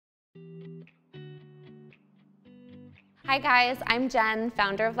Hi guys, I'm Jen,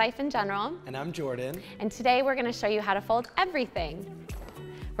 founder of Life in General. And I'm Jordan. And today we're gonna show you how to fold everything.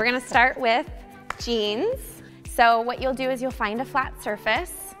 We're gonna start with jeans. So what you'll do is you'll find a flat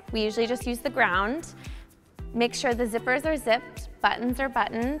surface. We usually just use the ground. Make sure the zippers are zipped, buttons are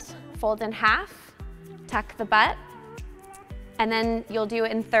buttoned, fold in half, tuck the butt, and then you'll do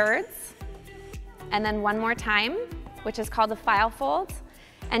it in thirds, and then one more time, which is called a file fold.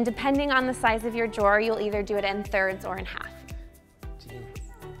 And depending on the size of your drawer, you'll either do it in thirds or in half.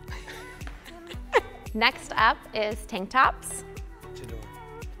 Next up is tank tops.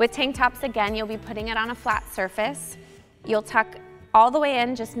 With tank tops, again, you'll be putting it on a flat surface. You'll tuck all the way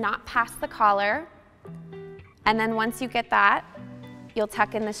in, just not past the collar. And then once you get that, you'll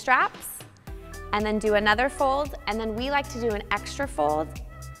tuck in the straps and then do another fold. And then we like to do an extra fold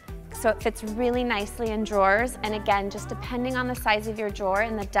so it fits really nicely in drawers. And again, just depending on the size of your drawer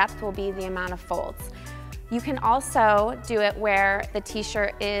and the depth will be the amount of folds. You can also do it where the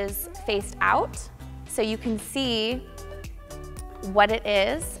t-shirt is faced out so you can see what it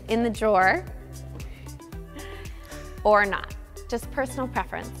is in the drawer or not, just personal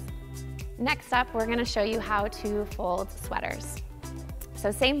preference. Next up, we're gonna show you how to fold sweaters.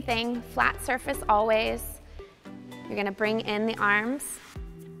 So same thing, flat surface always. You're gonna bring in the arms,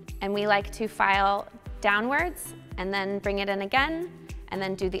 and we like to file downwards and then bring it in again and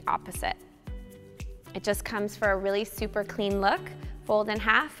then do the opposite. It just comes for a really super clean look. Fold in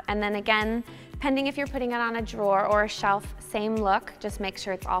half, and then again, depending if you're putting it on a drawer or a shelf, same look, just make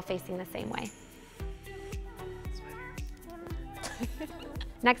sure it's all facing the same way.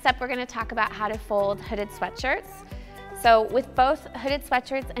 Next up, we're gonna talk about how to fold hooded sweatshirts. So with both hooded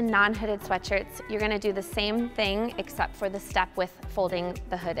sweatshirts and non-hooded sweatshirts, you're gonna do the same thing except for the step with folding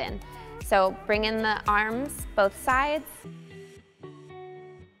the hood in. So bring in the arms, both sides.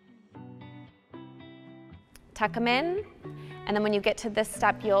 Tuck them in, and then when you get to this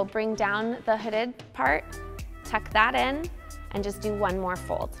step, you'll bring down the hooded part, tuck that in, and just do one more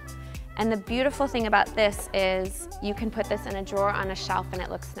fold. And the beautiful thing about this is you can put this in a drawer on a shelf and it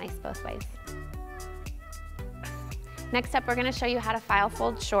looks nice both ways. Next up, we're gonna show you how to file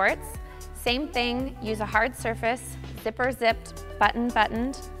fold shorts. Same thing, use a hard surface, zipper zipped, button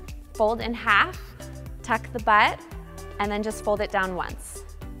buttoned, fold in half, tuck the butt, and then just fold it down once.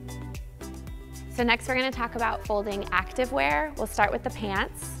 So next we're gonna talk about folding activewear. We'll start with the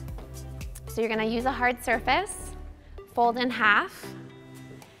pants. So you're gonna use a hard surface, fold in half,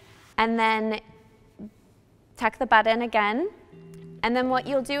 and then tuck the butt in again. And then what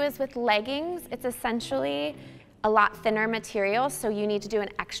you'll do is with leggings, it's essentially a lot thinner material, so you need to do an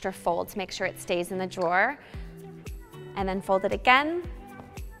extra fold to make sure it stays in the drawer. And then fold it again,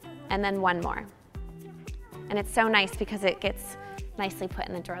 and then one more. And it's so nice because it gets nicely put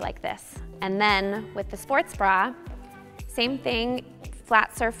in the drawer like this. And then with the sports bra, same thing,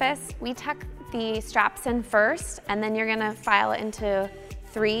 flat surface. We tuck the straps in first, and then you're gonna file it into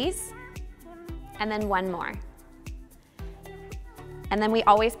threes, and then one more. And then we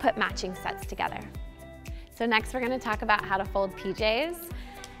always put matching sets together. So next we're gonna talk about how to fold PJs.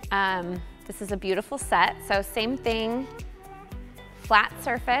 This is a beautiful set. So same thing, flat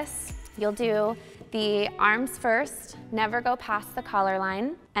surface. You'll do the arms first, never go past the collar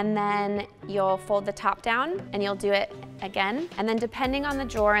line, and then you'll fold the top down and you'll do it again. And then depending on the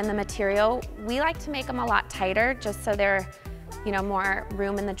drawer and the material, we like to make them a lot tighter just so they're, more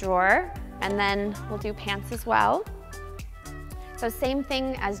room in the drawer. And then we'll do pants as well. So same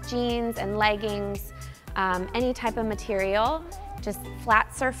thing as jeans and leggings, any type of material, just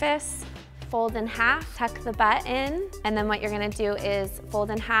flat surface, fold in half, tuck the butt in, and then what you're gonna do is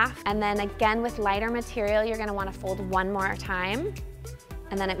fold in half, and then again with lighter material, you're gonna wanna fold one more time,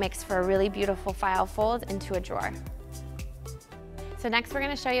 and then it makes for a really beautiful file fold into a drawer. So next we're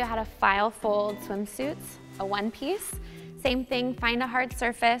gonna show you how to file fold swimsuits, a one piece. Same thing, find a hard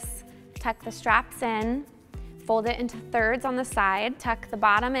surface, tuck the straps in, fold it into thirds on the side, tuck the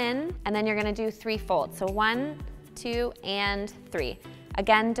bottom in, and then you're gonna do three folds. So 1, 2, and 3.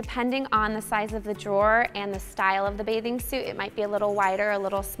 Again, depending on the size of the drawer and the style of the bathing suit, it might be a little wider, a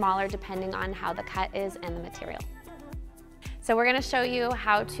little smaller, depending on how the cut is and the material. So we're gonna show you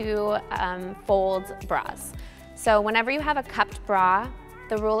how to fold bras. So whenever you have a cupped bra,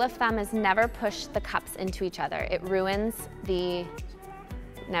 the rule of thumb is never push the cups into each other. It ruins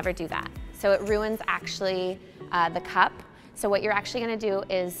never do that. So it ruins actually the cup. So what you're actually gonna do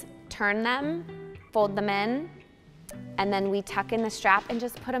is turn them, fold them in, and then we tuck in the strap and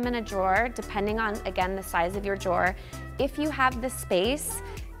just put them in a drawer, depending on, again, the size of your drawer. If you have the space,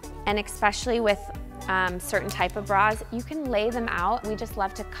 and especially with certain type of bras, you can lay them out. We just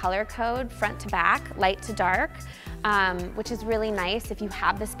love to color code front to back, light to dark, which is really nice if you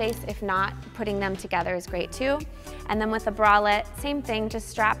have the space. If not, putting them together is great too. And then with the bralette, same thing, just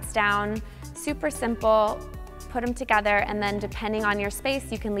straps down, super simple, put them together, and then depending on your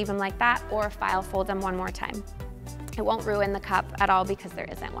space, you can leave them like that or file fold them one more time. It won't ruin the cup at all because there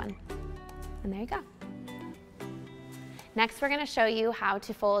isn't one. And there you go. Next, we're gonna show you how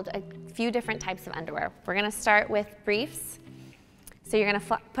to fold a few different types of underwear. We're gonna start with briefs. So you're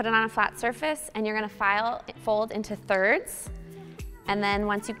gonna put it on a flat surface and you're gonna fold into thirds. And then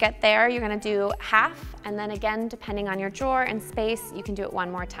once you get there, you're gonna do half, and then again, depending on your drawer and space, you can do it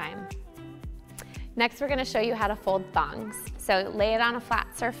one more time. Next, we're gonna show you how to fold thongs. So lay it on a flat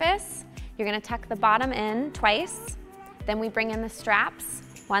surface. You're gonna tuck the bottom in twice. Then we bring in the straps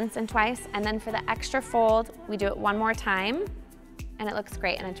once and twice, and then for the extra fold, we do it one more time, and it looks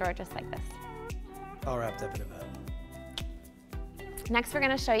great in a drawer just like this. All wrapped up in a bow. Next, we're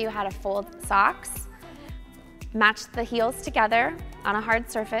gonna show you how to fold socks. Match the heels together on a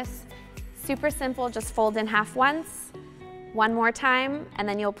hard surface. Super simple, just fold in half once, one more time, and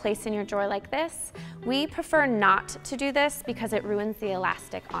then you'll place in your drawer like this. We prefer not to do this because it ruins the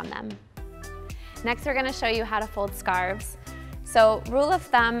elastic on them. Next, we're gonna show you how to fold scarves. So rule of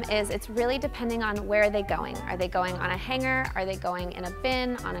thumb is it's really depending on where they're going. Are they going on a hanger? Are they going in a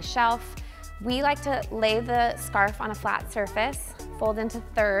bin, on a shelf? We like to lay the scarf on a flat surface, fold into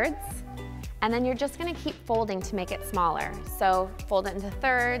thirds, and then you're just gonna keep folding to make it smaller. So fold it into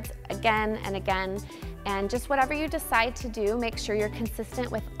thirds again and again, and just whatever you decide to do, make sure you're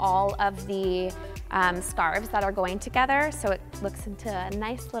consistent with all of the scarves that are going together so it looks into a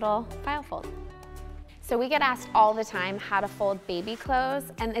nice little file fold. So we get asked all the time how to fold baby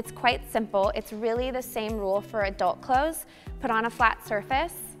clothes, and it's quite simple. It's really the same rule for adult clothes. Put on a flat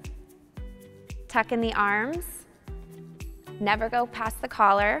surface, tuck in the arms, never go past the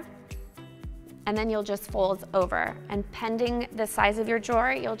collar, and then you'll just fold over. And pending the size of your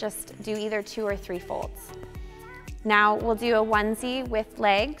drawer, you'll just do either 2 or 3 folds. Now we'll do a onesie with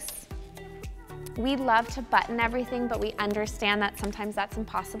legs. We love to button everything, but we understand that sometimes that's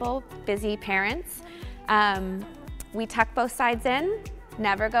impossible, busy parents. We tuck both sides in,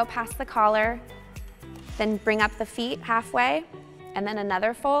 never go past the collar, then bring up the feet halfway, and then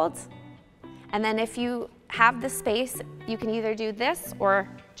another fold. And then if you have the space, you can either do this or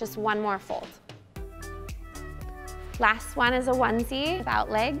just one more fold. Last one is a onesie without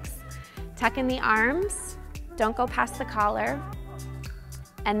legs. Tuck in the arms, don't go past the collar.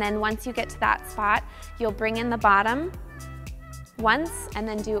 And then once you get to that spot, you'll bring in the bottom once and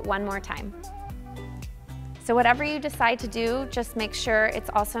then do it one more time. So whatever you decide to do, just make sure it's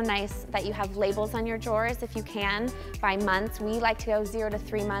also nice that you have labels on your drawers if you can, by months. We like to go 0 to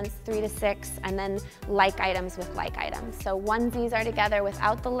 3 months, 3 to 6, and then like items with like items. So onesies are together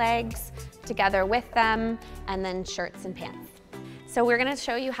without the legs, together with them, and then shirts and pants. So we're gonna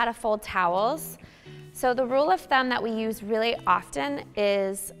show you how to fold towels. So the rule of thumb that we use really often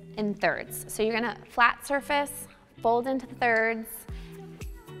is in thirds. So you're gonna flat surface, fold into thirds,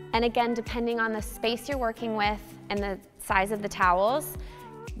 and again, depending on the space you're working with and the size of the towels,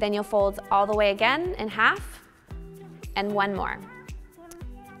 then you'll fold all the way again in half and one more.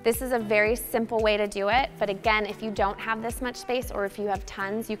 This is a very simple way to do it, but again, if you don't have this much space or if you have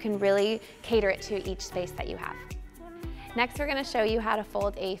tons, you can really cater it to each space that you have. Next, we're gonna show you how to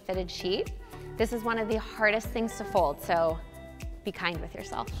fold a fitted sheet. This is one of the hardest things to fold, so be kind with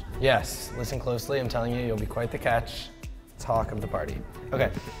yourself. Yes, listen closely. I'm telling you, you'll be quite the catch. Talk of the party. Okay,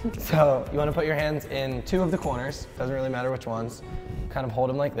 so you want to put your hands in 2 of the corners, doesn't really matter which ones, kind of hold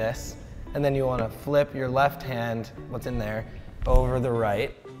them like this, and then you want to flip your left hand, what's in there, over the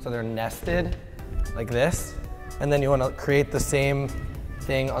right, so they're nested like this, and then you want to create the same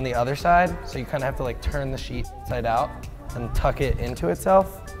thing on the other side, so you kind of have to like turn the sheet side out and tuck it into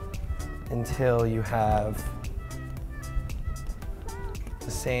itself until you have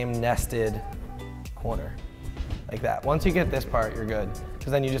the same nested corner. Like that. Once you get this part, you're good.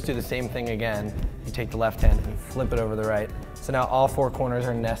 Because then you just do the same thing again. You take the left hand and you flip it over the right. So now all 4 corners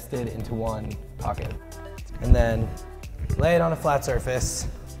are nested into one pocket. And then lay it on a flat surface,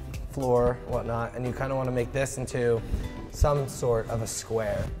 floor, whatnot, and you kind of want to make this into some sort of a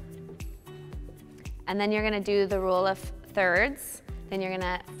square. And then you're gonna do the rule of thirds. Then you're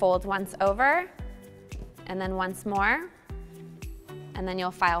gonna fold once over, and then once more, and then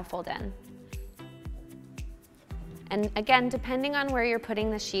you'll file fold in. And again, depending on where you're putting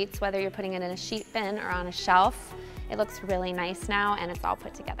the sheets, whether you're putting it in a sheet bin or on a shelf, it looks really nice now and it's all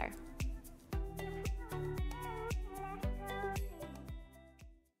put together.